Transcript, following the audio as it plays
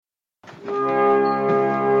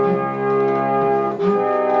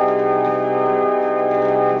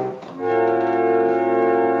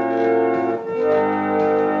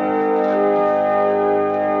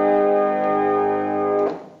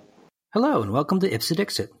and welcome to Ipse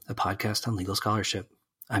Dixit, a podcast on legal scholarship.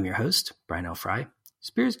 I'm your host, Brian L. Fry,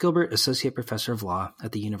 Spears Gilbert Associate Professor of Law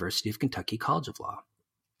at the University of Kentucky College of Law.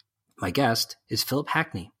 My guest is Philip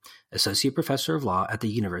Hackney, Associate Professor of Law at the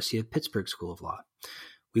University of Pittsburgh School of Law.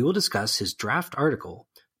 We will discuss his draft article,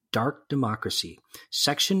 Dark Democracy,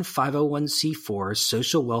 Section 501c4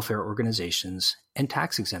 Social Welfare Organizations and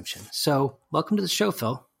Tax Exemption. So, welcome to the show,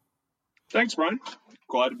 Phil. Thanks, Brian.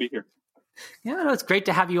 Glad to be here. Yeah, no, it's great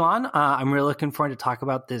to have you on. I'm really looking forward to talk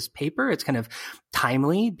about this paper. It's kind of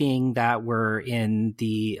timely, being that we're in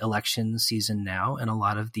the election season now, and a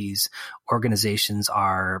lot of these organizations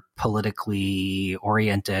are politically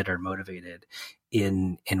oriented or motivated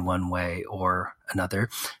in one way or another.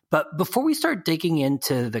 But before we start digging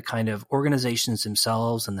into the kind of organizations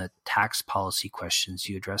themselves and the tax policy questions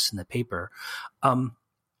you address in the paper,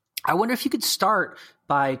 I wonder if you could start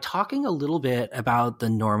by talking a little bit about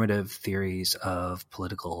the normative theories of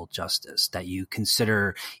political justice that you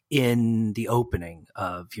consider in the opening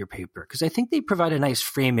of your paper, because I think they provide a nice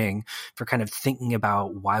framing for kind of thinking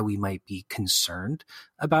about why we might be concerned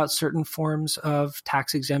about certain forms of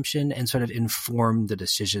tax exemption and sort of inform the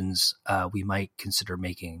decisions we might consider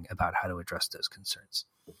making about how to address those concerns.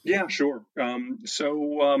 Yeah, sure.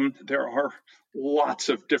 So there are lots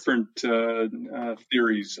of different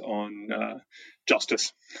theories on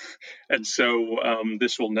justice. And so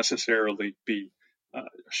this will necessarily be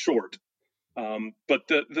short. But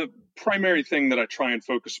the primary thing that I try and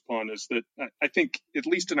focus upon is that I think, at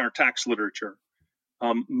least in our tax literature,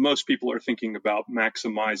 most people are thinking about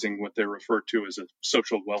maximizing what they refer to as a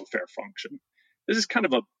social welfare function. This is kind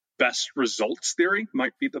of a best results theory,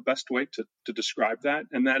 might be the best way to describe that.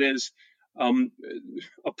 And that is,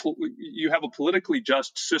 you have a politically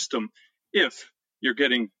just system if you're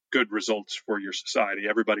getting good results for your society.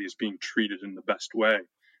 Everybody is being treated in the best way.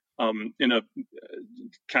 In a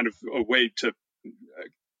kind of a way to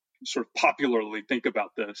sort of popularly think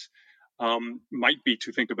about this, might be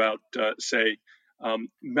to think about, say,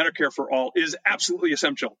 Medicare for all is absolutely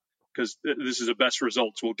essential, because this is a best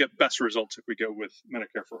results. We'll get best results if we go with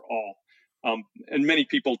Medicare for all. And many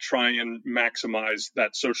people try and maximize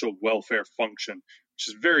that social welfare function, which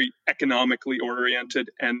is very economically oriented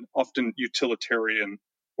and often utilitarian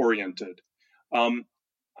oriented.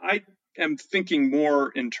 I am thinking more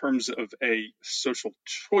in terms of a social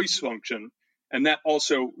choice function, and that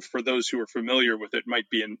also, for those who are familiar with it, might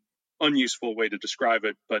be an unuseful way to describe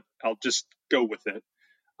it, but I'll just go with it.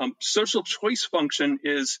 Social choice function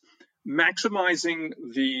is maximizing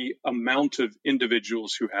the amount of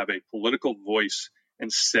individuals who have a political voice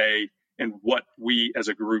and say in what we as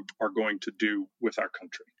a group are going to do with our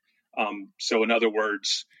country. So in other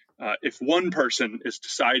words, if one person is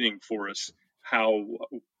deciding for us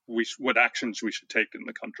what actions we should take in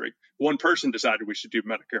the country, one person decided we should do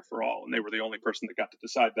Medicare for all, and they were the only person that got to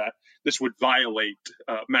decide that, this would violate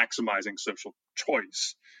maximizing social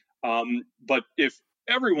choice. But if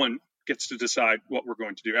everyone gets to decide what we're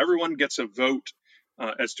going to do, everyone gets a vote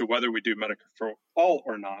as to whether we do Medicare for all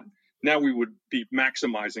or not, now we would be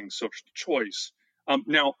maximizing social choice.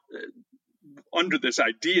 Now, under this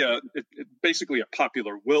idea, it's basically a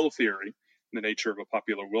popular will theory, in the nature of a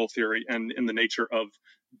popular will theory, and in the nature of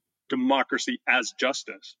democracy as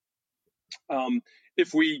justice.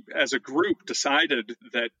 If we, as a group, decided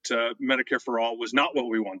that Medicare for all was not what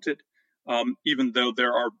we wanted, even though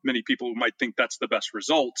there are many people who might think that's the best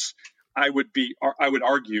results, I would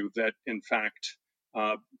argue that, in fact,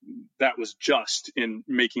 that was just in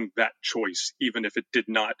making that choice, even if it did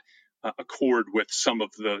not accord with some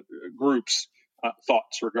of the group's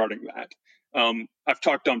thoughts regarding that. I've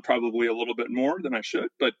talked on probably a little bit more than I should,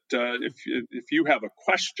 but if you have a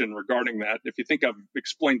question regarding that, if you think I've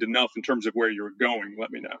explained enough in terms of where you're going,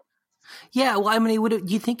 let me know. Yeah, well, I mean, do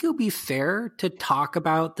you think it would be fair to talk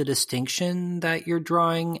about the distinction that you're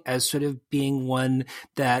drawing as sort of being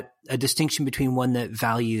a distinction between one that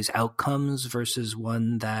values outcomes versus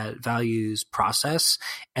one that values process,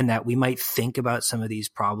 and that we might think about some of these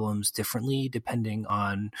problems differently depending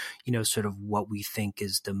on, sort of what we think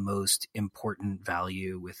is the most important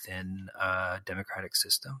value within a democratic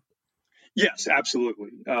system? Yes, absolutely.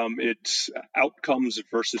 It's outcomes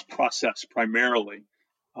versus process primarily.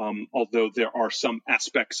 Although there are some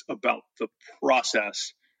aspects about the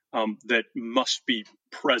process that must be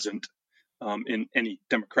present in any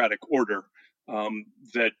democratic order,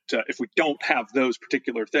 that if we don't have those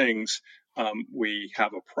particular things, we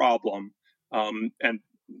have a problem. And,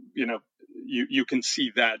 you can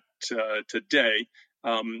see that today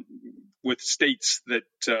with states that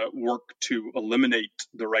work to eliminate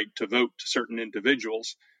the right to vote to certain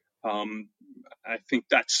individuals. I think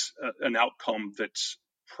that's an outcome that's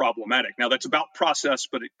problematic. Now, that's about process,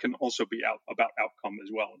 but it can also be about outcome as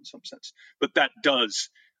well in some sense. But that does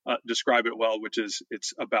describe it well, which is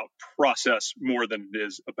it's about process more than it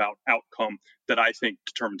is about outcome that I think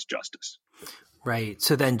determines justice. Right.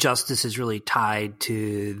 So then justice is really tied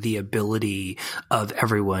to the ability of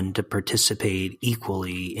everyone to participate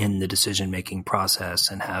equally in the decision-making process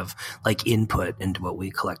and have like input into what we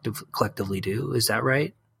collectively do. Is that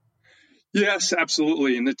right? Yes,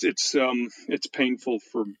 absolutely. And it's painful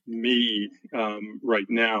for me right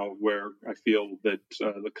now, where I feel that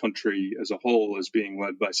the country as a whole is being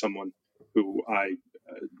led by someone who I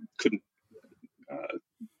couldn't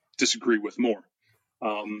disagree with more.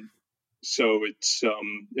 So it's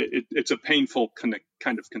a painful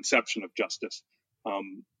kind of conception of justice,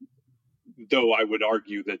 though I would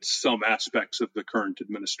argue that some aspects of the current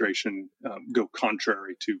administration go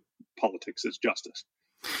contrary to politics as justice.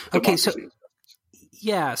 Okay, so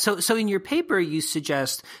yeah, so in your paper you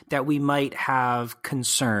suggest that we might have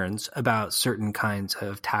concerns about certain kinds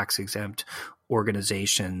of tax exempt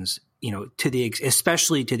organizations,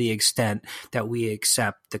 especially to the extent that we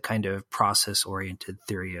accept the kind of process-oriented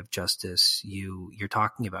theory of justice you're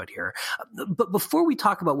talking about here. But before we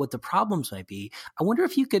talk about what the problems might be, I wonder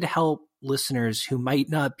if you could help listeners who might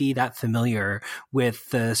not be that familiar with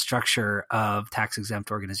the structure of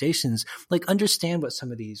tax-exempt organizations, like understand what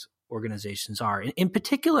some of these organizations are. In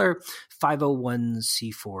particular,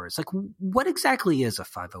 501c4s. Like, what exactly is a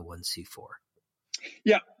 501c4?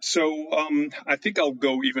 Yeah, so I think I'll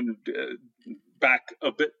go even back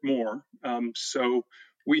a bit more. So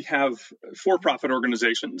we have for-profit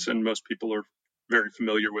organizations, and most people are very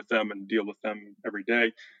familiar with them and deal with them every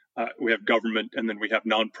day. We have government, and then we have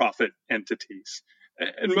nonprofit entities.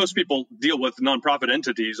 And most people deal with nonprofit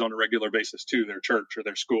entities on a regular basis too, their church or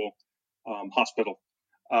their school, hospital.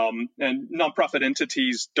 And nonprofit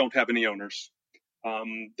entities don't have any owners.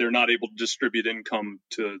 They're not able to distribute income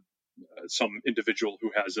to some individual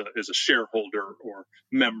who is a shareholder or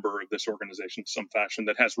member of this organization in some fashion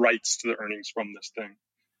that has rights to the earnings from this thing.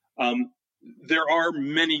 There are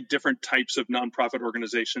many different types of nonprofit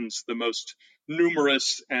organizations. The most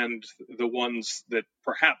numerous and the ones that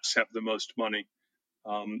perhaps have the most money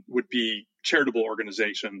would be charitable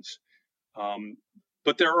organizations.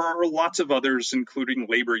 But there are lots of others, including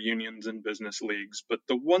labor unions and business leagues. But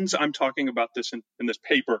the ones I'm talking about in this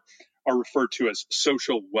paper are referred to as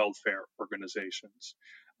social welfare organizations.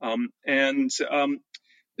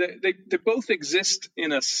 They both exist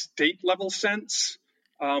in a state level sense,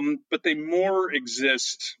 but they more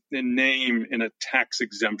exist in name in a tax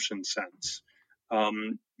exemption sense. At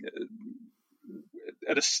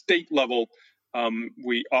a state level,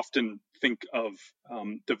 we often think of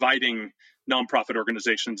dividing nonprofit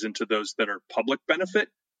organizations into those that are public benefit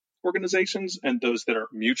organizations and those that are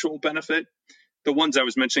mutual benefit. The ones I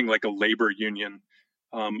was mentioning, like a labor union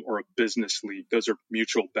or a business league, those are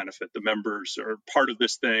mutual benefit. The members are part of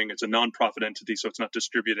this thing. It's a nonprofit entity, so it's not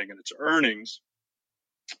distributing in its earnings.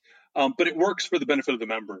 But it works for the benefit of the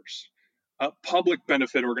members. A public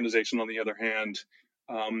benefit organization, on the other hand,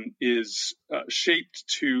 is shaped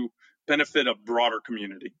to benefit a broader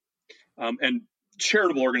community. And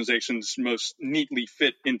charitable organizations most neatly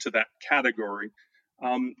fit into that category.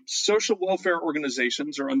 Social welfare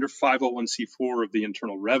organizations are under 501c4 of the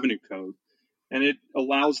Internal Revenue Code, and it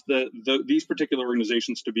allows these particular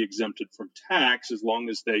organizations to be exempted from tax as long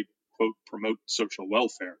as they, quote, promote social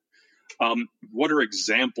welfare. What are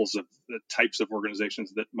examples of the types of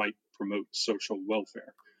organizations that might promote social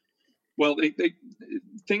welfare? Well,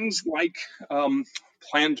 things like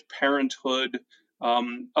Planned Parenthood,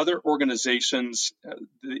 other organizations,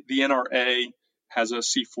 the NRA has a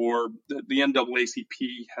C4, the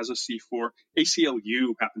NAACP has a C4,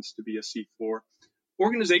 ACLU happens to be a C4.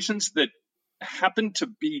 Organizations that happen to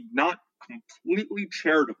be not completely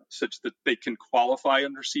charitable, such that they can qualify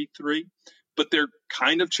under C3, but they're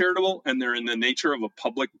kind of charitable and they're in the nature of a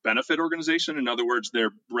public benefit organization. In other words,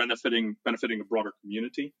 they're benefiting a broader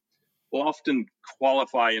community, will often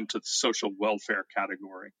qualify into the social welfare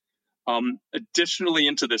category. Additionally,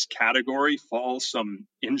 into this category falls some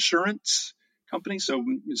insurance companies, so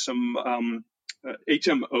some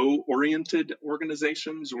HMO-oriented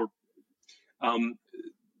organizations, or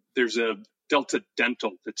there's a Delta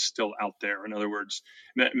Dental that's still out there. In other words,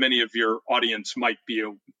 many of your audience might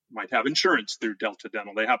have insurance through Delta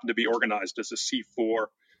Dental. They happen to be organized as a C4,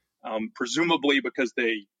 presumably because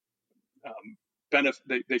they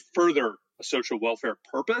further a social welfare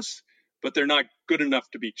purpose, but they're not good enough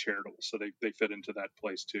to be charitable, so they fit into that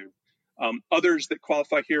place too. Others that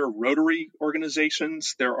qualify here are Rotary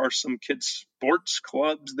organizations. There are some kids' sports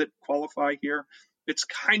clubs that qualify here. it's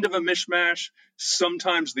kind of a mishmash.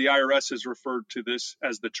 Sometimes the IRS has referred to this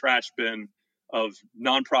as the trash bin of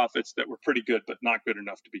nonprofits that were pretty good but not good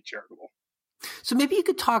enough to be charitable. So maybe you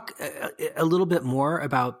could talk a little bit more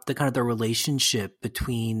about the kind of the relationship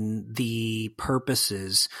between the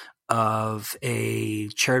purposes of a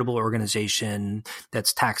charitable organization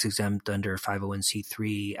that's tax exempt under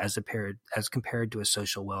 501c3 as compared to a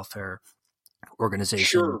social welfare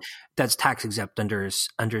organization that's tax exempt under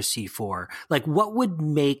C4. Like, what would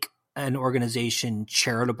make an organization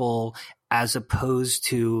charitable as opposed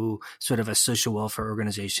to sort of a social welfare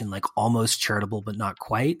organization, like almost charitable but not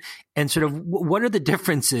quite? And sort of what are the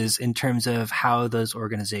differences in terms of how those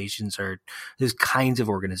kinds of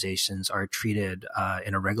organizations are treated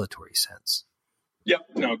in a regulatory sense? Yeah,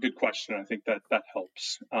 no, good question. I think that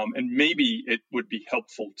helps. And maybe it would be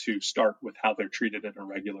helpful to start with how they're treated in a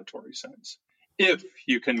regulatory sense. If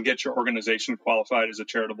you can get your organization qualified as a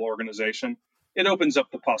charitable organization, it opens up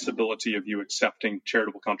the possibility of you accepting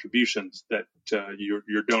charitable contributions that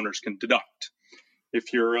your donors can deduct.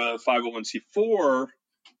 If you're a 501c4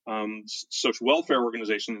 social welfare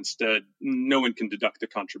organization instead, no one can deduct the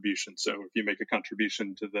contribution. So if you make a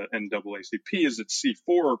contribution to the NAACP as its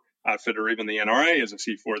C4 outfit, or even the NRA as a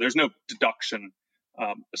C4, there's no deduction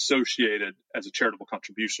associated as a charitable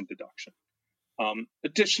contribution deduction.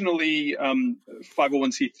 Additionally,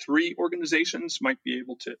 501c3 organizations might be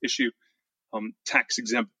able to issue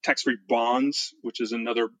tax-free bonds, which is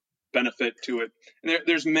another benefit to it. And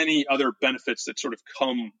there's many other benefits that sort of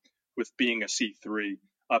come with being a C3.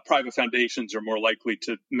 Private foundations are more likely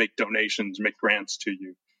to make donations, make grants to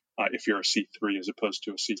you if you're a C3 as opposed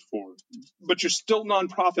to a C4. But you're still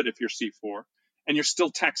nonprofit if you're C4, and you're still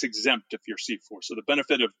tax exempt if you're C4. So the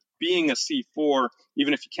benefit of being a C4,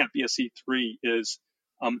 even if you can't be a C3, is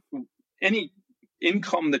any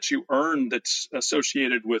income that you earn that's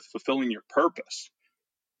associated with fulfilling your purpose.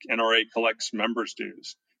 NRA collects members'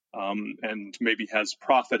 dues and maybe has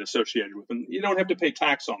profit associated with them. You don't have to pay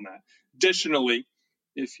tax on that. Additionally,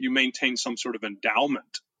 if you maintain some sort of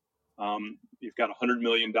endowment, you've got a $100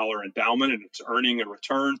 million endowment and it's earning a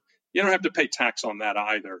return, you don't have to pay tax on that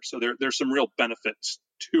either. So there's some real benefits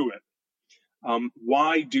to it.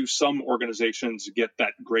 Why do some organizations get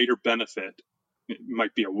that greater benefit? It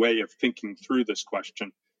might be a way of thinking through this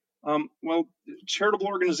question. Well, charitable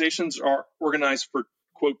organizations are organized for,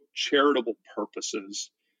 quote, charitable purposes.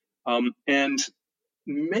 And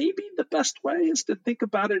maybe the best way is to think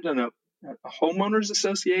about it in a homeowners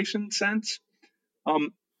association sense.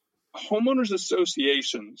 Homeowners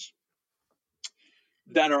associations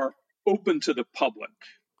that are open to the public,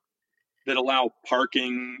 that allow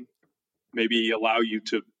parking, maybe allow you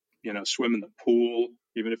to, swim in the pool,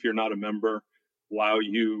 even if you're not a member,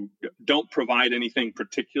 don't provide anything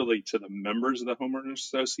particularly to the members of the homeowners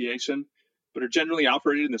association, but are generally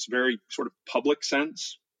operated in this very sort of public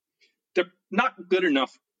sense. They're not good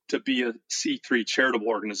enough to be a C3 charitable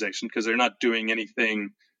organization because they're not doing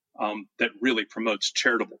anything that really promotes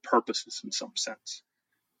charitable purposes in some sense.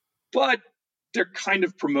 But they're kind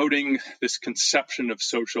of promoting this conception of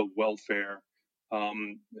social welfare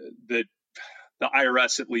that the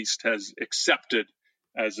IRS at least has accepted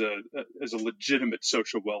as a legitimate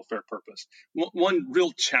social welfare purpose. One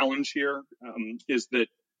real challenge here is that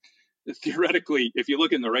theoretically, if you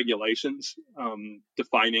look in the regulations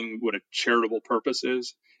defining what a charitable purpose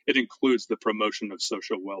is, it includes the promotion of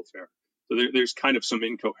social welfare. So there's kind of some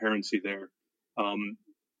incoherency there.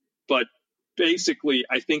 But basically,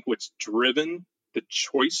 I think what's driven the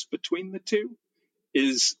choice between the two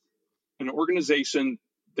is an organization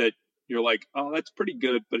that you're like, oh, that's pretty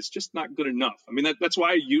good, but it's just not good enough. I mean, that's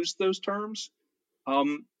why I use those terms.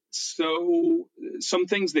 So some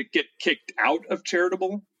things that get kicked out of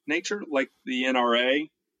charitable nature, like the NRA,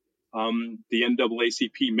 the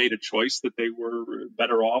NAACP made a choice that they were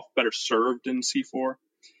better served in C4,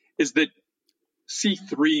 is that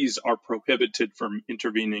C3s are prohibited from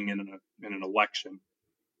intervening in an election.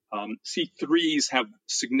 C3s have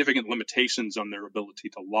significant limitations on their ability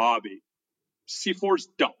to lobby. C4s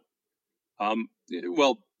don't.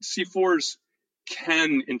 C4s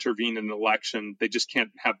can intervene in an election. They just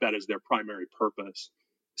can't have that as their primary purpose.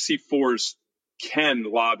 C4s can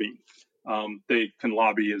lobby. They can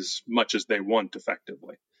lobby as much as they want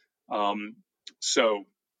effectively.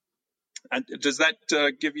 Does that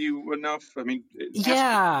give you enough? I mean,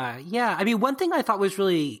 yeah. I mean, one thing I thought was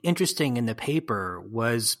really interesting in the paper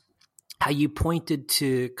was how you pointed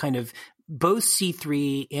to kind of both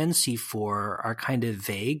C3 and C4 are kind of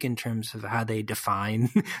vague in terms of how they define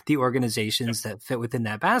the organizations that fit within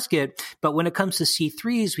that basket. But when it comes to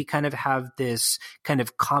C3s, we kind of have this kind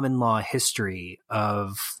of common law history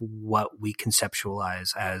of what we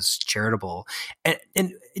conceptualize as charitable. And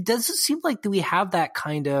it doesn't seem like that we have that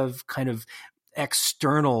kind of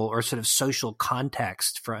external or sort of social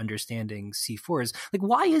context for understanding C4s. Like,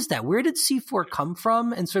 why is that? Where did C4 come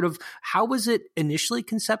from? And sort of how was it initially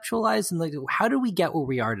conceptualized? And like, how did we get where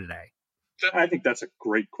we are today? I think that's a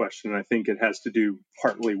great question. I think it has to do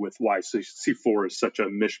partly with why C4 is such a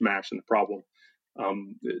mishmash and a problem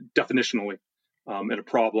definitionally and a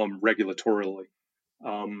problem regulatorily.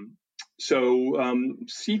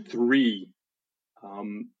 C3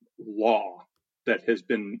 law that has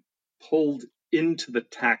been pulled into the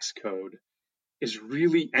tax code is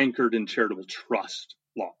really anchored in charitable trust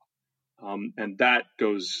law. And that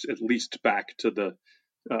goes at least back to the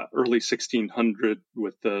early 1600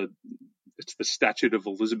 with it's the Statute of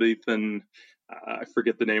Elizabethan, I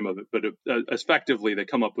forget the name of it, but effectively they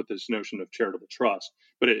come up with this notion of charitable trust,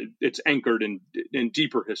 but it's anchored in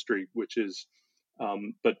deeper history, which is,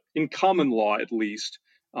 but in common law at least,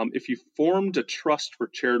 if you formed a trust for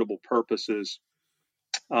charitable purposes,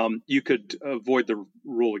 you could avoid the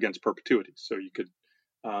rule against perpetuity. So you could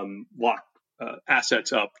lock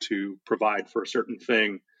assets up to provide for a certain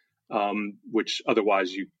thing, which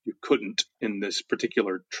otherwise you couldn't in this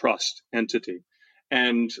particular trust entity.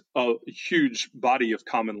 And a huge body of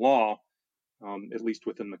common law, at least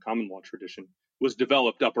within the common law tradition, was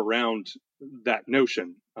developed up around that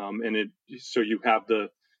notion. So you have the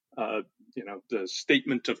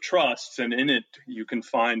statement of trusts, and in it you can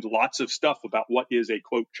find lots of stuff about what is a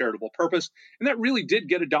quote charitable purpose, and that really did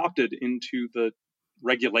get adopted into the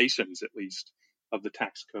regulations, at least, of the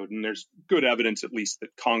tax code. And there's good evidence, at least,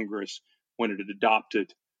 that Congress, when it had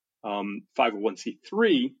adopted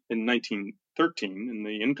 501c3 in 1913 in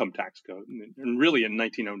the income tax code, and really in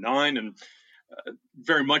 1909, and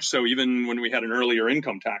very much so even when we had an earlier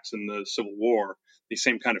income tax in the Civil War, the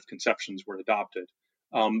same kind of conceptions were adopted.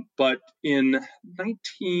 But in I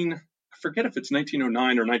forget if it's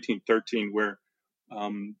 1909 or 1913, where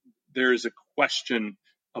there is a question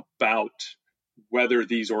about whether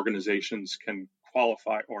these organizations can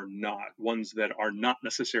qualify or not, ones that are not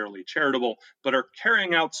necessarily charitable, but are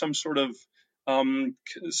carrying out some sort of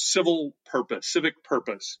civic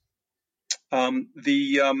purpose. I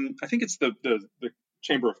think it's the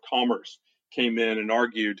Chamber of Commerce came in and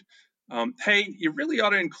argued, hey, you really ought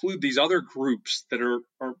to include these other groups that are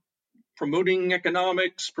promoting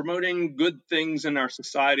economics, promoting good things in our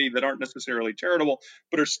society that aren't necessarily charitable,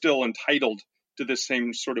 but are still entitled to this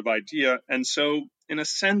same sort of idea. And so, in a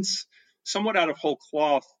sense, somewhat out of whole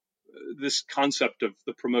cloth, this concept of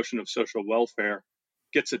the promotion of social welfare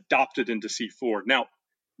gets adopted into C4. Now,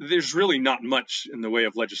 there's really not much in the way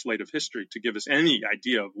of legislative history to give us any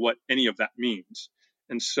idea of what any of that means.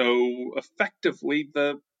 And so, effectively,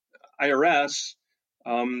 the IRS,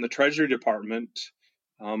 the Treasury Department,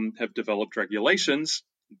 have developed regulations,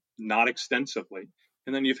 not extensively.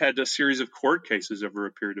 And then you've had a series of court cases over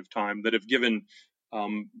a period of time that have given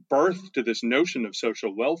birth to this notion of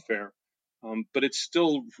social welfare. But it's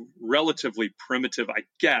still relatively primitive, I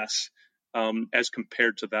guess, as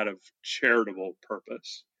compared to that of charitable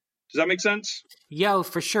purpose. Does that make sense? Yeah,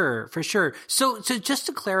 for sure. So just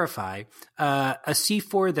to clarify, a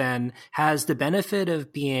C4 then has the benefit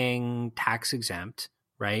of being tax exempt,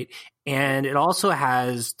 right? And it also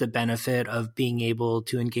has the benefit of being able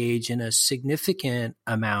to engage in a significant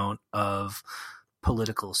amount of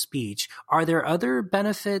political speech. Are there other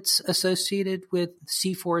benefits associated with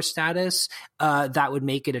C4 status that would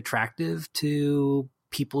make it attractive to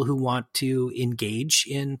people who want to engage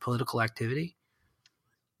in political activity?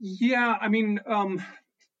 Yeah, I mean,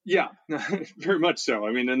 yeah, very much so.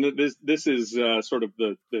 I mean, and this is sort of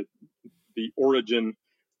the origination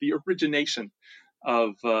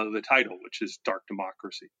of the title, which is Dark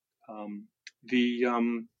Democracy. The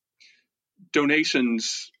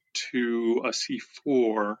donations to a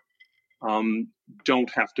C4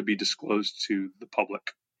 don't have to be disclosed to the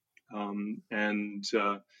public, and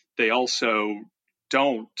they also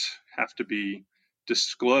don't have to be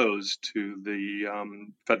disclosed to the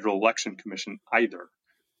Federal Election Commission either.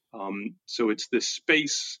 So it's this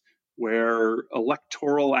space where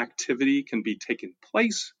electoral activity can be taken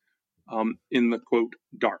place in the quote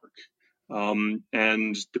dark.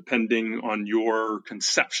 And depending on your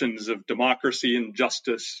conceptions of democracy and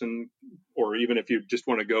justice, or even if you just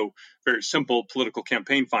want to go very simple, political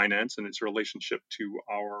campaign finance and its relationship to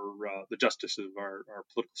the justice of our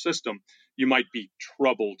political system, you might be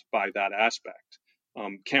troubled by that aspect.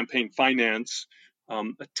 campaign finance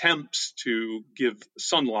attempts to give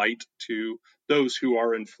sunlight to those who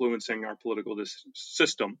are influencing our political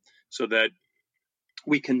system so that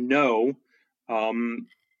we can know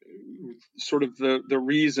sort of the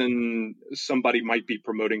reason somebody might be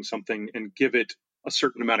promoting something and give it a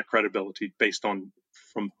certain amount of credibility based on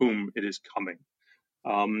from whom it is coming.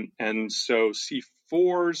 And so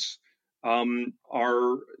C4s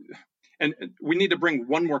are, and we need to bring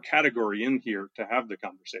one more category in here to have the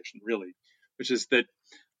conversation, really, which is that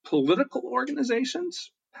political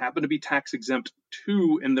organizations happen to be tax exempt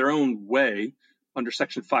too in their own way under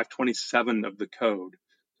Section 527 of the code.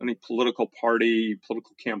 Any political party,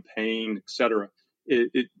 political campaign, etc.,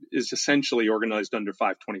 it is essentially organized under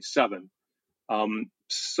 527.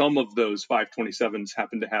 Some of those 527s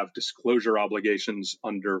happen to have disclosure obligations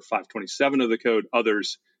under 527 of the code.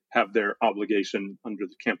 Others have their obligation under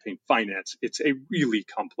the campaign finance. It's a really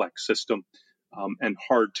complex system and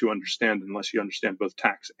hard to understand unless you understand both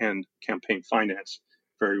tax and campaign finance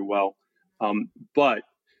very well. But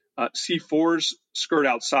C4s skirt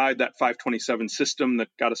outside that 527 system that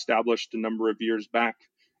got established a number of years back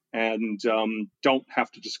and don't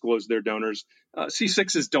have to disclose their donors.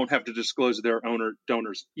 C6s don't have to disclose their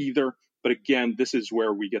donors either. But again, this is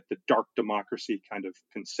where we get the dark democracy kind of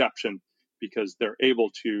conception, because they're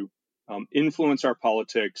able to influence our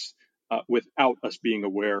politics without us being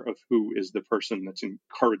aware of who is the person that's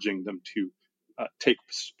encouraging them to take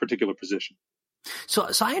a particular position. So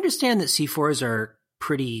I understand that C4s are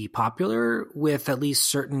pretty popular with at least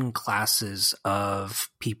certain classes of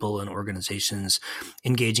people and organizations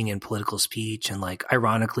engaging in political speech. And like,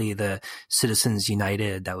 ironically, the Citizens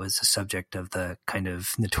United, that was the subject of the kind of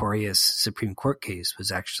notorious Supreme Court case, was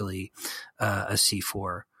actually a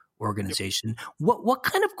C4 organization. Yep. What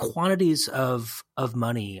kind of quantities of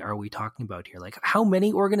money are we talking about here? Like, how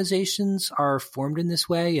many organizations are formed in this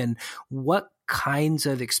way, and what kinds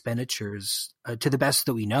of expenditures, to the best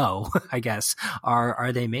that we know, I guess,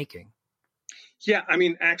 are they making? Yeah, I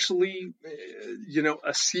mean, actually,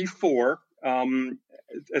 a C4,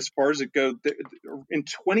 as far as it goes, in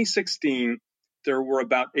 2016, there were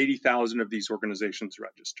about 80,000 of these organizations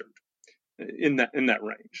registered in that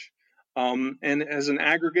range. And as an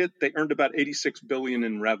aggregate, they earned about $86 billion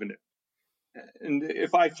in revenue. And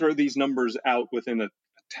if I throw these numbers out within a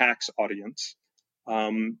tax audience,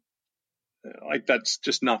 like, that's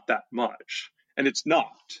just not that much, and it's not.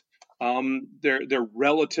 They're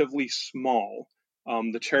relatively small.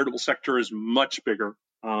 The charitable sector is much bigger.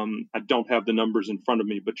 I don't have the numbers in front of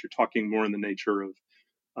me, but you're talking more in the nature of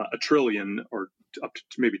 $1 trillion or up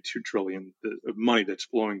to maybe $2 trillion of money that's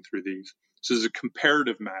flowing through these. So as a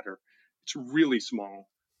comparative matter, it's really small.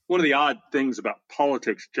 One of the odd things about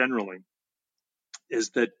politics generally is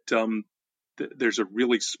that there's a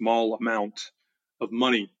really small amount of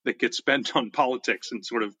money that gets spent on politics, and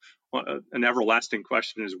sort of an everlasting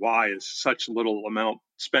question is, why is such little amount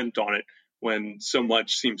spent on it when so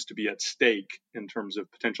much seems to be at stake in terms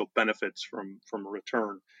of potential benefits from a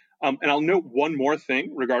return? And I'll note one more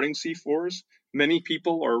thing regarding C4s. Many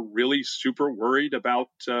people are really super worried about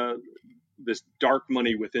this dark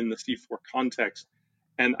money within the C4 context.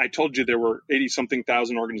 And I told you there were 80-something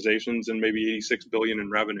thousand organizations and maybe $86 billion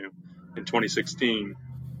in revenue in 2016.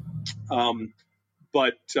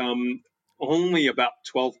 But only about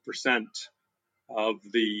 12% of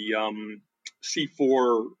the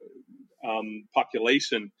C4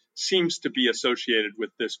 population seems to be associated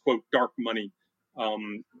with this, quote, dark money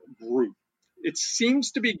group. It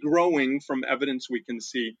seems to be growing from evidence we can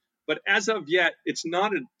see, but as of yet, it's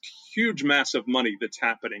not a huge mass of money that's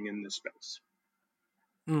happening in this space.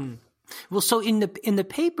 Mm. Well, so in the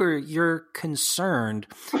paper, you're concerned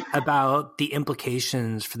about the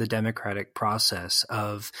implications for the democratic process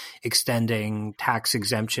of extending tax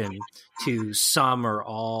exemption to some or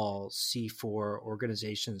all C4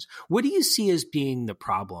 organizations. What do you see as being the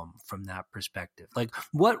problem from that perspective? Like,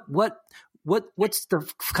 what's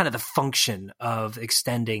the kind of the function of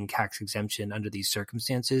extending tax exemption under these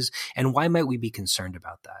circumstances, and why might we be concerned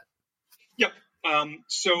about that? Yep.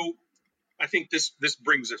 So I think this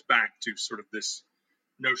brings us back to sort of this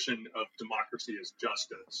notion of democracy as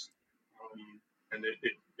justice. And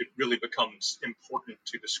it really becomes important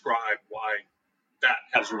to describe why that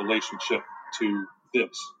has a relationship to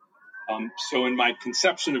this. So in my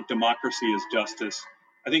conception of democracy as justice,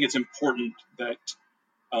 I think it's important that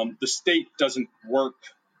the state doesn't work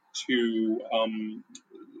to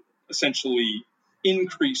essentially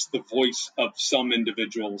increase the voice of some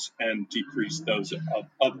individuals and decrease those of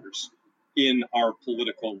others in our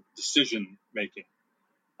political decision making.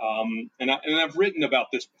 And I've written about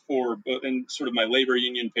this before, but in sort of my labor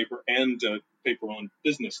union paper and a paper on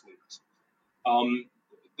business leagues.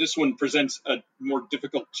 This one presents a more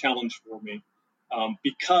difficult challenge for me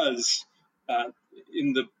because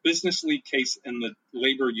in the business league case and the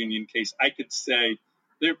labor union case, I could say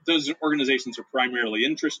those organizations are primarily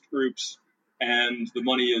interest groups, and the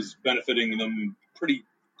money is benefiting them pretty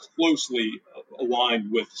closely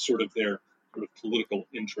aligned with sort of their sort of political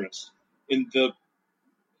interests. In the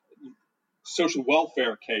social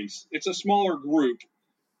welfare case, it's a smaller group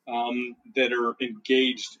that are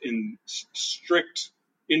engaged in strict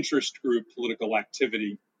interest group political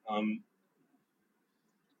activity, and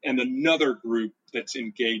another group that's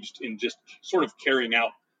engaged in just sort of carrying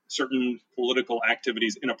out certain political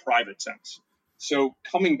activities in a private sense. So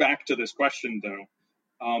coming back to this question, though,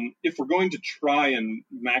 if we're going to try and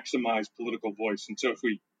maximize political voice, and so if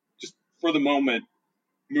we just for the moment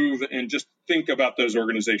move and just think about those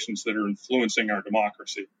organizations that are influencing our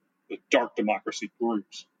democracy, the dark democracy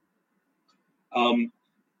groups,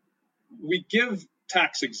 we give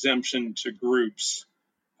tax exemption to groups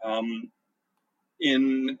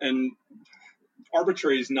and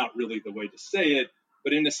arbitrary is not really the way to say it,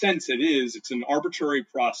 but in a sense it is. It's an arbitrary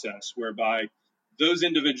process whereby those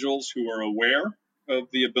individuals who are aware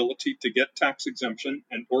of the ability to get tax exemption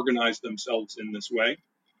and organize themselves in this way,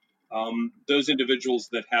 those individuals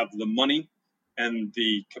that have the money and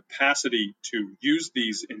the capacity to use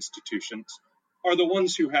these institutions are the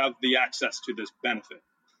ones who have the access to this benefit.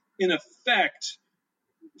 In effect,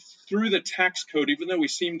 through the tax code, even though we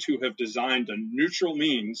seem to have designed a neutral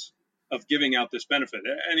means of giving out this benefit,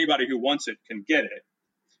 anybody who wants it can get it.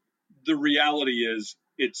 The reality is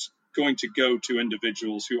it's going to go to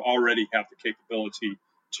individuals who already have the capability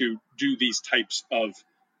to do these types of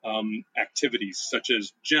activities, such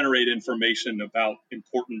as generate information about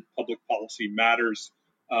important public policy matters,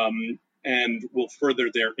 and will further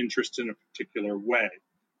their interest in a particular way.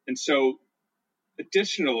 And so,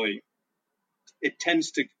 additionally, it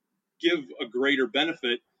tends to give a greater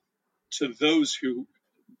benefit to those who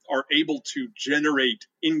are able to generate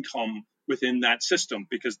income within that system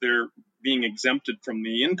because they're being exempted from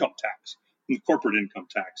the income tax, from the corporate income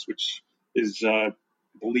tax, which is, I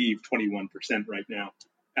believe, 21% right now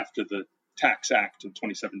after the Tax Act of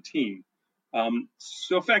 2017.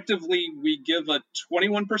 So effectively, we give a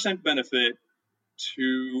 21% benefit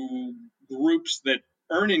to groups that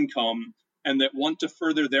earn income and that want to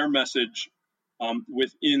further their message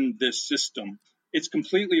within this system. It's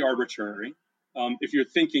completely arbitrary. If you're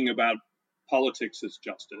thinking about politics as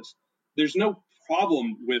justice, there's no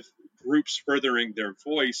problem with groups furthering their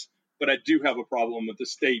voice, but I do have a problem with the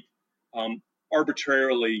state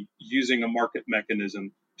arbitrarily using a market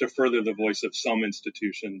mechanism to further the voice of some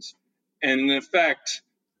institutions and, in effect,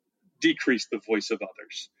 decrease the voice of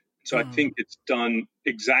others. So I think it's done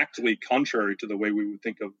exactly contrary to the way we would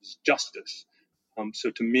think of justice.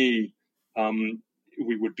 So to me,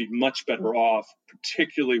 we would be much better off,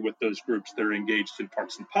 particularly with those groups that are engaged in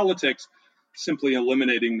partisan politics, simply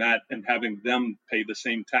eliminating that and having them pay the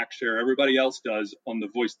same tax share everybody else does on the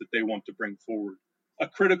voice that they want to bring forward. A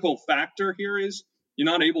critical factor here is you're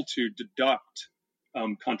not able to deduct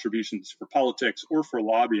contributions for politics or for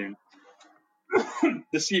lobbying.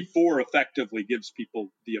 The C4 effectively gives people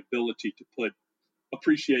the ability to put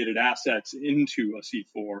appreciated assets into a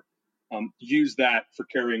C4, use that for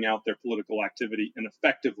carrying out their political activity, and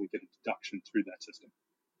effectively get a deduction through that system.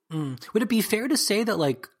 Would it be fair to say that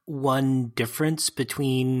like one difference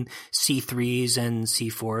between C3s and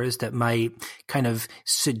C4s that might kind of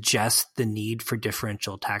suggest the need for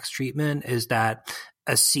differential tax treatment is that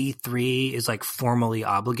a C3 is like formally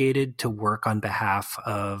obligated to work on behalf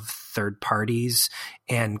of third parties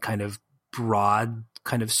and kind of broad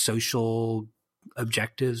kind of social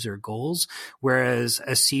objectives or goals, whereas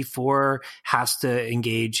a C4 has to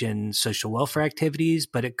engage in social welfare activities,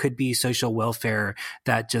 but it could be social welfare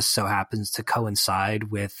that just so happens to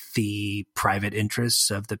coincide with the private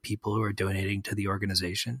interests of the people who are donating to the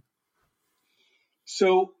organization?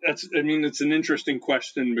 So it's an interesting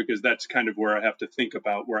question because that's kind of where I have to think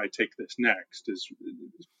about where I take this next. Is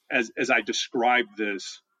as I describe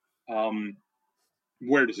this,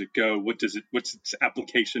 where does it go? What's its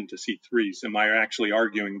application to C3s? Am I actually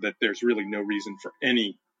arguing that there's really no reason for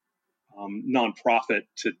any nonprofit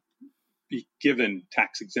to be given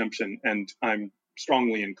tax exemption? And I'm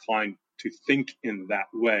strongly inclined to think in that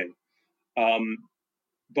way.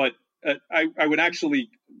 But I would actually,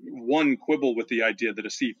 quibble with the idea that a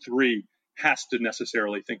C3 has to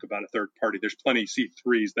necessarily think about a third party. There's plenty of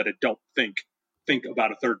C3s that don't think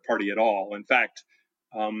about a third party at all. In fact,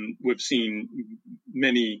 we've seen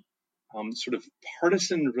many sort of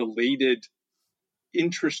partisan-related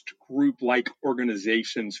interest group-like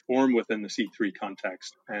organizations form within the C3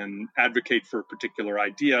 context and advocate for a particular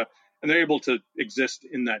idea, and they're able to exist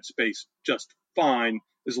in that space just fine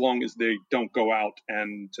as long as they don't go out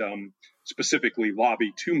and specifically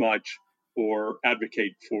lobby too much or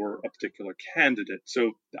advocate for a particular candidate.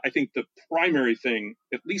 So I think the primary thing,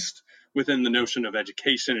 at least within the notion of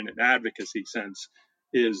education in an advocacy sense,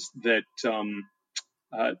 is that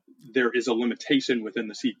there is a limitation within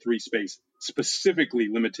the C3 space, specifically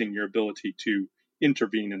limiting your ability to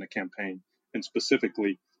intervene in a campaign and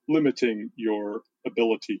specifically limiting your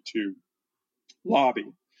ability to lobby.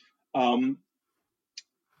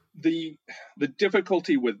 The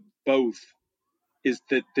difficulty with both is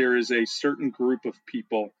that there is a certain group of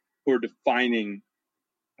people who are defining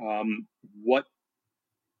what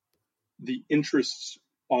the interests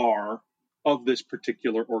are of this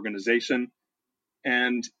particular organization.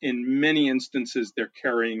 And in many instances, they're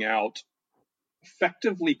carrying out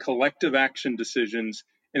effectively collective action decisions.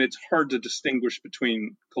 And it's hard to distinguish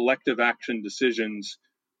between collective action decisions,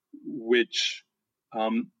 which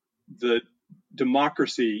the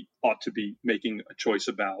democracy ought to be making a choice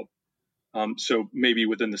about. So maybe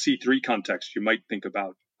within the C3 context, you might think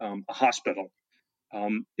about a hospital.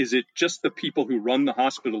 Is it just the people who run the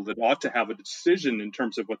hospital that ought to have a decision in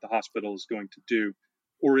terms of what the hospital is going to do?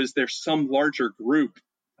 Or is there some larger group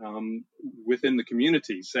within the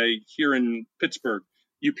community? Say here in Pittsburgh,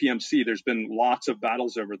 UPMC, there's been lots of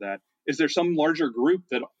battles over that. Is there some larger group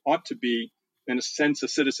that ought to be, in a sense, a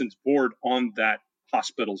citizens board on that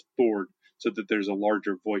hospital's board so that there's a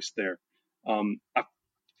larger voice there? I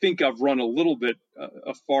think I've run a little bit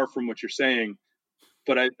far from what you're saying,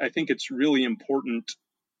 but I think it's really important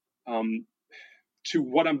to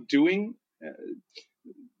what I'm doing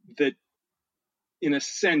that, in a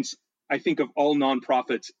sense, I think of all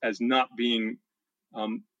nonprofits as not being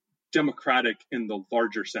democratic in the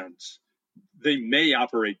larger sense. They may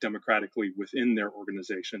operate democratically within their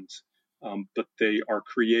organizations, but they are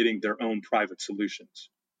creating their own private solutions.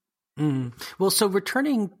 Well, so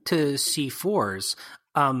returning to C4s,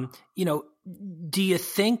 do you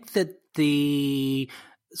think that the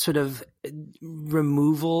sort of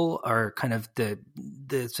removal or kind of the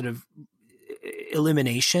sort of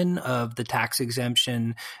elimination of the tax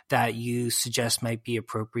exemption that you suggest might be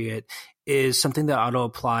appropriate is something that ought to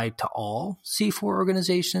apply to all C4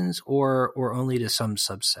 organizations or only to some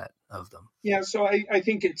subset of them? Yeah, so I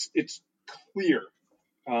think it's clear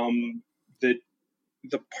that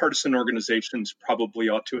the partisan organizations probably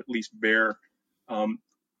ought to at least bear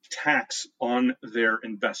tax on their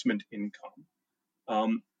investment income.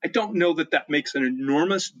 I don't know that makes an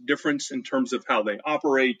enormous difference in terms of how they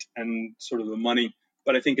operate and sort of the money,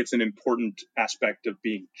 but I think it's an important aspect of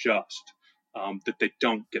being just, that they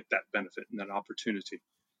don't get that benefit and that opportunity.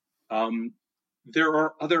 There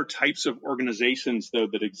are other types of organizations, though,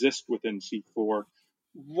 that exist within C4.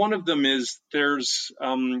 One of them is there's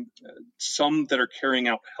some that are carrying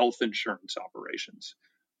out health insurance operations.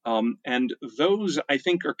 And those, I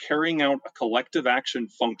think, are carrying out a collective action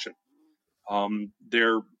function.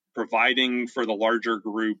 They're providing for the larger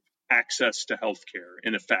group access to healthcare,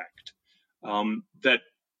 in effect, that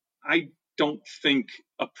I don't think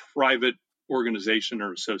a private organization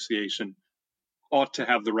or association ought to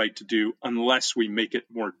have the right to do unless we make it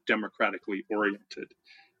more democratically oriented.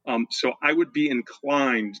 So I would be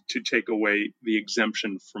inclined to take away the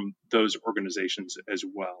exemption from those organizations as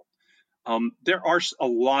well. There are a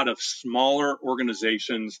lot of smaller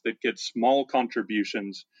organizations that get small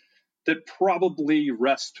contributions that probably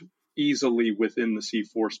rest easily within the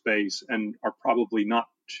C4 space and are probably not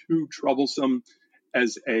too troublesome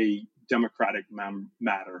as a democratic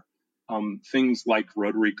matter. Things like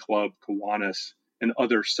Rotary Club, Kiwanis, and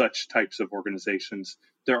other such types of organizations.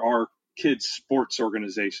 There are kids' sports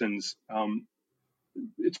organizations.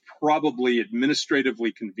 It's probably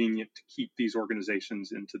administratively convenient to keep these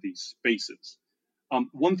organizations into these spaces.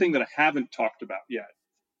 One thing that I haven't talked about yet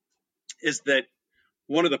is that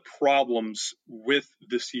one of the problems with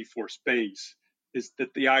the C4 space is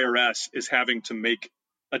that the IRS is having to make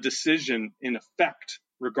a decision in effect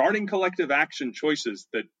regarding collective action choices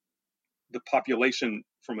that the population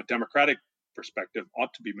from a democratic perspective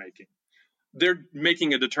ought to be making. They're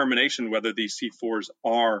making a determination whether these C4s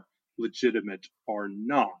are legitimate or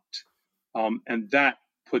not. And that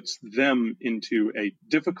puts them into a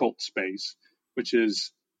difficult space, which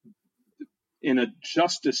is, in a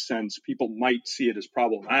justice sense, people might see it as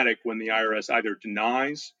problematic when the IRS either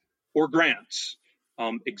denies or grants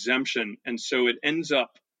exemption. And so it ends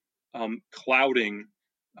up clouding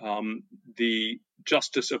the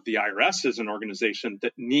justice of the IRS as an organization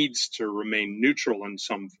that needs to remain neutral in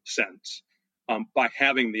some sense by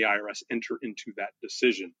having the IRS enter into that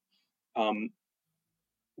decision.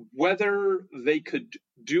 Whether they could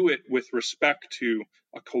do it with respect to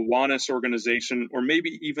a Kiwanis organization or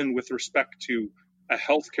maybe even with respect to a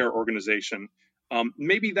healthcare organization,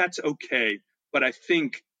 maybe that's okay. But I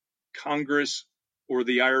think Congress or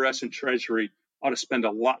the IRS and Treasury ought to spend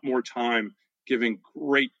a lot more time giving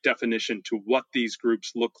great definition to what these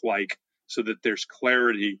groups look like so that there's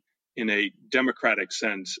clarity in a democratic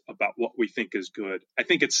sense about what we think is good. I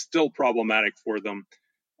think it's still problematic for them,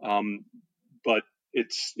 but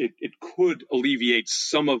it could alleviate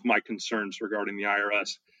some of my concerns regarding the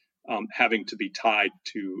IRS having to be tied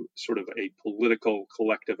to sort of a political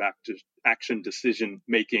collective action decision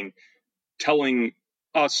making, telling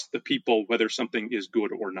us, the people, whether something is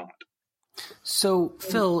good or not. So,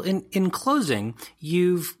 Phil, in closing,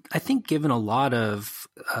 you've, I think, given a lot of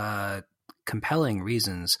compelling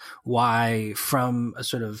reasons why, from a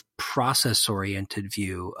sort of process-oriented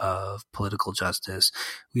view of political justice,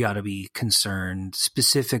 we ought to be concerned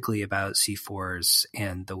specifically about C4s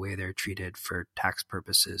and the way they're treated for tax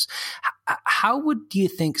purposes. How do you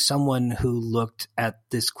think someone who looked at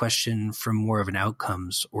this question from more of an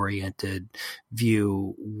outcomes-oriented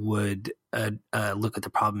view would look at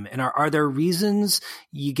the problem? And are there reasons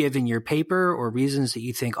you give in your paper or reasons that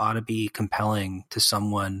you think ought to be compelling to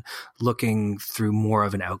someone looking through more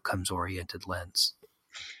of an outcomes-oriented lens?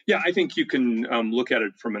 Yeah, I think you can look at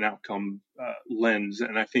it from an outcome lens.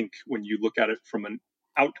 And I think when you look at it from an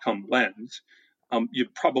outcome lens,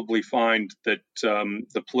 you'd probably find that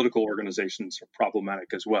the political organizations are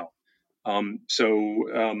problematic as well.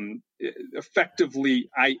 Effectively,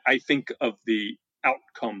 I think of the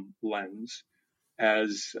outcome lens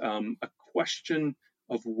as a question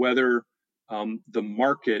of whether the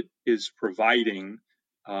market is providing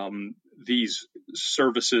these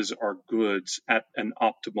services or goods at an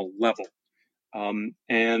optimal level.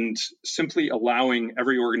 And simply allowing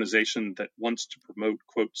every organization that wants to promote,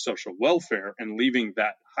 quote, social welfare and leaving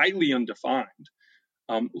that highly undefined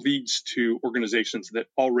leads to organizations that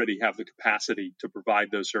already have the capacity to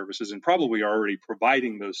provide those services and probably are already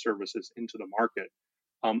providing those services into the market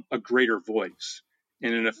a greater voice.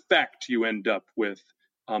 And in effect, you end up with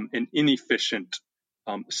an inefficient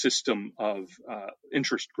system of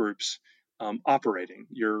interest groups operating.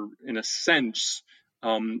 You're, in a sense,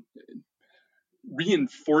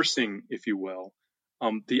 reinforcing, if you will,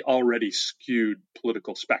 the already skewed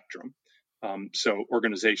political spectrum. So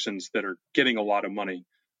organizations that are getting a lot of money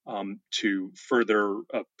to further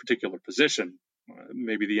a particular position,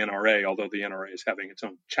 maybe the NRA, although the NRA is having its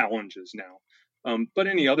own challenges now, but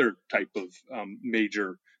any other type of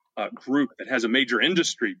major group that has a major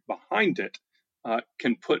industry behind it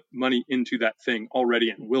can put money into that thing already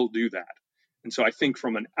and will do that. And so I think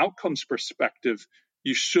from an outcomes perspective,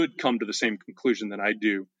 you should come to the same conclusion that I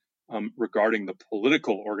do regarding the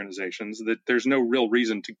political organizations, that there's no real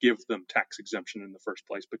reason to give them tax exemption in the first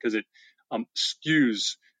place because it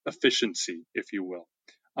skews efficiency, if you will.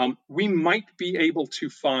 We might be able to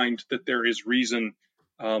find that there is reason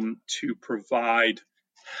to provide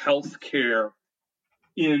health care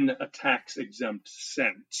in a tax-exempt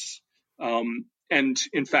sense. And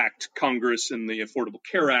in fact, Congress in the Affordable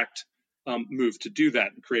Care Act moved to do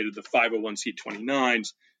that and created the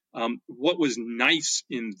 501c29s. What was nice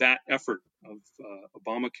in that effort of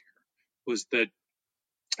Obamacare was that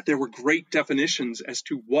there were great definitions as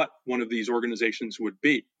to what one of these organizations would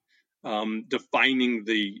be, defining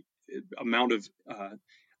the amount of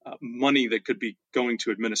money that could be going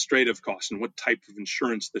to administrative costs and what type of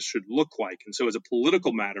insurance this should look like. And so as a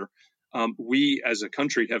political matter, we as a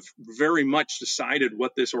country have very much decided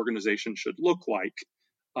what this organization should look like.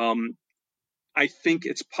 I think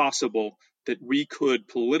it's possible that we could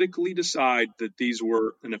politically decide that these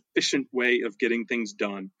were an efficient way of getting things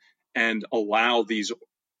done and allow these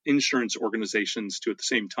insurance organizations to, at the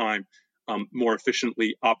same time, more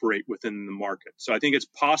efficiently operate within the market. So I think it's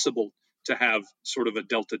possible to have sort of a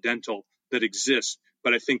Delta Dental that exists,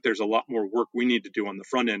 but I think there's a lot more work we need to do on the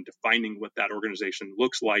front end defining what that organization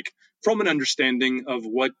looks like from an understanding of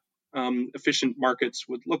what efficient markets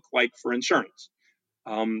would look like for insurance.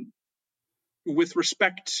 With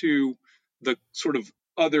respect to the sort of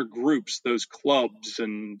other groups, those clubs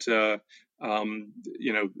and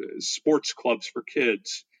sports clubs for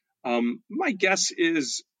kids, my guess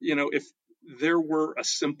is, if there were a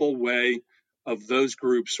simple way of those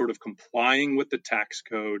groups sort of complying with the tax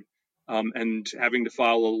code and having to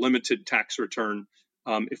file a limited tax return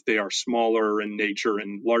if they are smaller in nature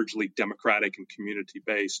and largely democratic and community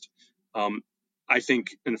based, I think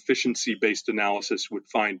an efficiency-based analysis would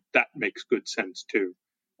find that makes good sense too,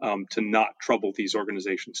 to not trouble these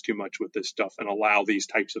organizations too much with this stuff and allow these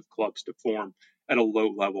types of clubs to form at a low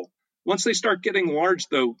level. Once they start getting large,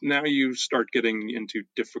 though, now you start getting into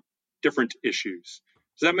different issues.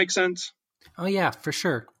 Does that make sense? Oh, yeah, for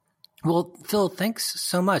sure. Well, Phil, thanks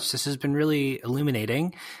so much. This has been really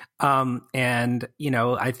illuminating. And,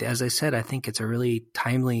 as I said, I think it's a really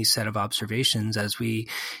timely set of observations as we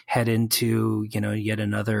head into, yet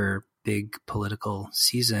another big political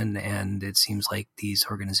season. And it seems like these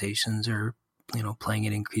organizations are, playing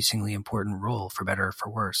an increasingly important role, for better or for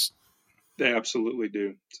worse. They absolutely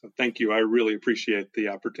do. So thank you. I really appreciate the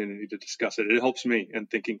opportunity to discuss it. It helps me in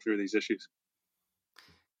thinking through these issues.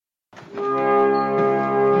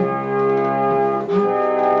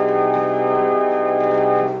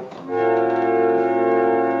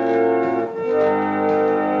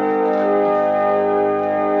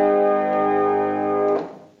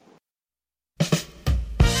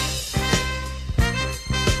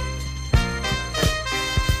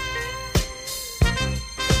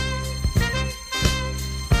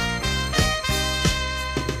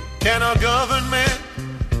 Can our government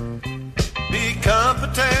be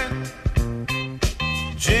competent?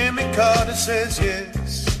 Jimmy Carter says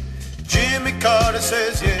yes. Jimmy Carter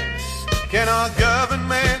says yes. Can our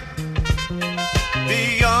government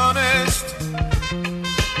be honest?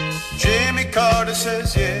 Jimmy Carter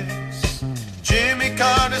says yes. Jimmy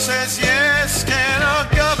Carter says yes. Can our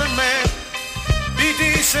government be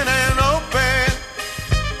decent and open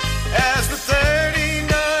as the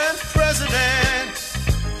 39th president?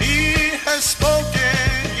 He has spoken,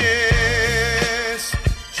 yes.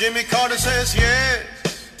 Jimmy Carter says yes.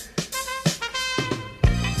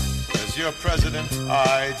 As your president,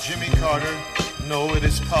 I, Jimmy Carter, know it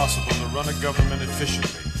is possible to run a government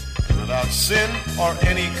efficiently without sin or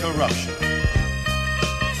any corruption.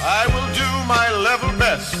 I will do my level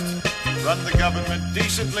best to run the government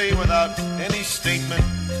decently without any statement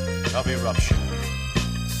of eruption.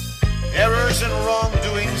 Errors and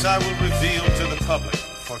wrongdoings I will reveal to the public.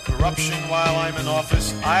 For corruption while I'm in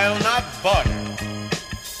office, I'll not bargain.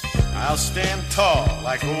 I'll stand tall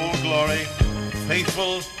like Old Glory,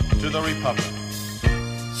 faithful to the Republic.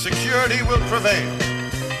 Security will prevail,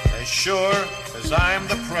 as sure as I'm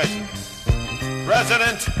the president.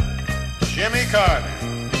 President Jimmy Carter.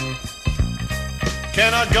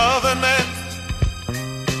 Can our government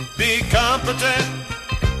be competent?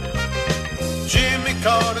 Jimmy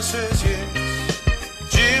Carter says yes.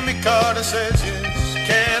 Jimmy Carter says yes.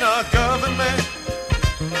 Can our government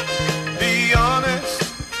be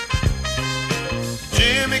honest?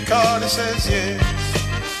 Jimmy Carter says yes.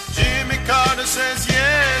 Jimmy Carter says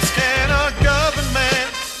yes. Can our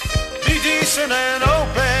government be decent and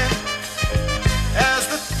open as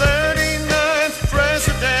the 39th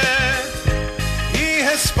president? He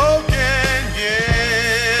has spoken,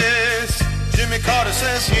 yes. Jimmy Carter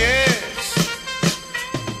says yes.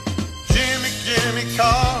 Jimmy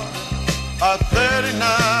Carter, our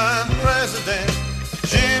 39th